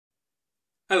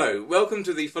Hello, welcome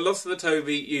to the Philosopher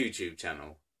Toby YouTube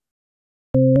channel.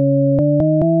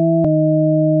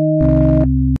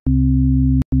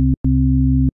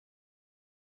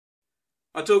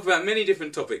 I talk about many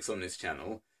different topics on this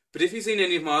channel, but if you've seen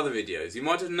any of my other videos, you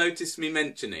might have noticed me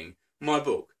mentioning my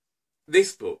book.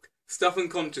 This book, Stuff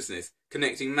and Consciousness,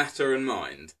 Connecting Matter and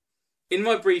Mind. In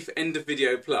my brief end of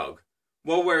video plug,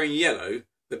 while wearing yellow,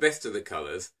 the best of the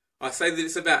colours, I say that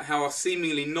it's about how our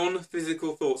seemingly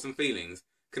non-physical thoughts and feelings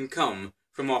can come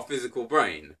from our physical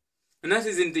brain. And that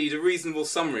is indeed a reasonable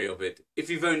summary of it if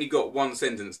you've only got one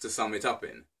sentence to sum it up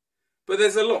in. But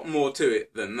there's a lot more to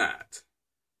it than that.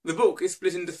 The book is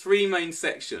split into three main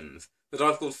sections that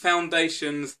I've called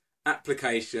Foundations,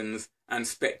 Applications and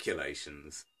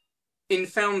Speculations. In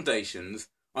Foundations,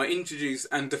 I introduce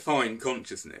and define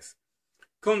consciousness.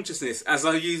 Consciousness, as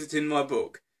I use it in my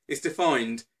book, is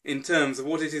defined in terms of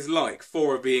what it is like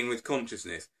for a being with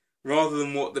consciousness, rather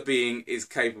than what the being is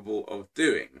capable of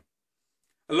doing.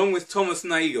 Along with Thomas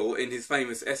Nagel in his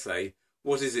famous essay,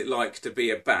 What is it like to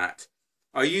be a bat?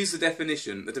 I use the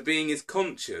definition that a being is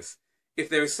conscious if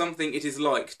there is something it is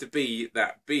like to be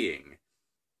that being,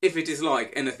 if it is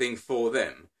like anything for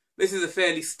them. This is a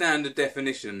fairly standard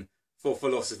definition for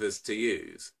philosophers to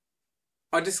use.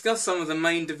 I discuss some of the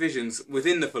main divisions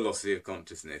within the philosophy of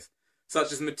consciousness,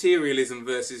 such as materialism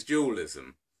versus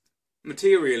dualism.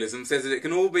 Materialism says that it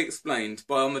can all be explained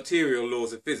by our material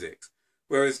laws of physics,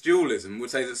 whereas dualism would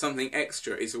say that something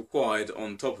extra is required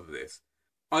on top of this.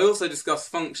 I also discuss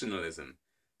functionalism,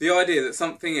 the idea that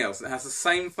something else that has the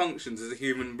same functions as a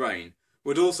human brain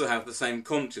would also have the same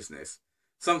consciousness,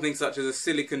 something such as a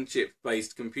silicon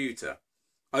chip-based computer.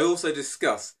 I also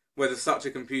discuss whether such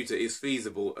a computer is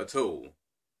feasible at all.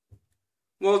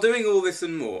 While doing all this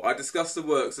and more, I discuss the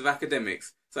works of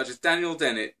academics such as Daniel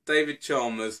Dennett, David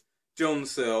Chalmers, John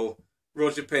Searle,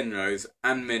 Roger Penrose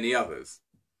and many others.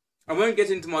 I won't get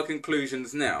into my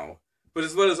conclusions now, but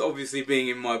as well as obviously being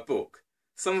in my book,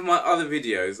 some of my other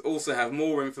videos also have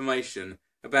more information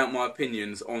about my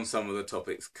opinions on some of the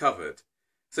topics covered,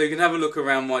 so you can have a look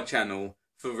around my channel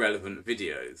for relevant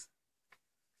videos.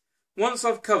 Once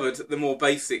I've covered the more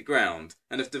basic ground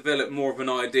and have developed more of an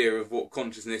idea of what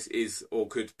consciousness is or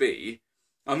could be,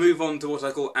 I move on to what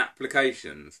I call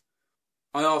applications.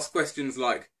 I ask questions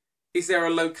like, is there a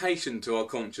location to our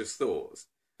conscious thoughts?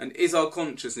 And is our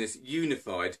consciousness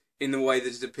unified in the way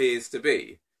that it appears to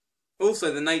be?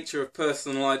 Also, the nature of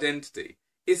personal identity.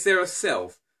 Is there a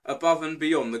self above and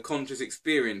beyond the conscious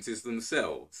experiences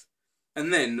themselves?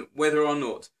 And then, whether or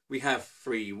not we have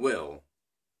free will.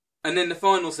 And then the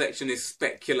final section is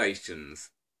speculations.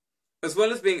 As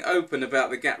well as being open about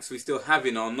the gaps we still have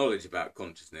in our knowledge about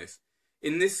consciousness,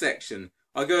 in this section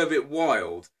I go a bit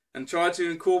wild and try to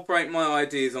incorporate my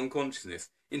ideas on consciousness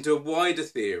into a wider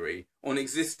theory on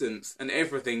existence and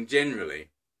everything generally.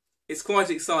 It's quite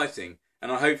exciting,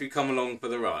 and I hope you come along for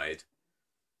the ride.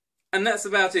 And that's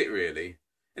about it really.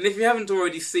 And if you haven't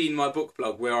already seen my book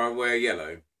plug where I wear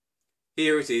yellow,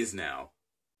 here it is now.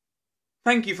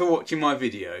 Thank you for watching my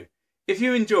video. If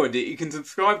you enjoyed it, you can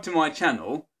subscribe to my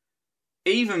channel.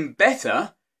 Even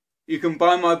better, you can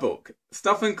buy my book,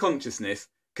 Stuff and Consciousness,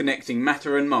 Connecting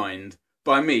Matter and Mind,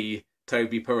 by me,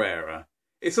 Toby Pereira.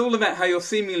 It's all about how your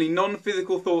seemingly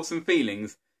non-physical thoughts and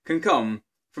feelings can come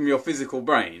from your physical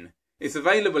brain. It's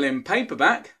available in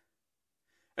paperback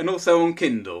and also on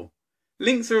Kindle.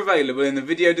 Links are available in the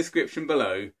video description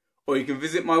below, or you can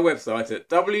visit my website at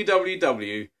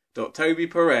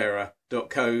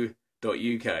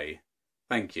www.tobypereira.co.uk.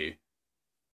 Thank you.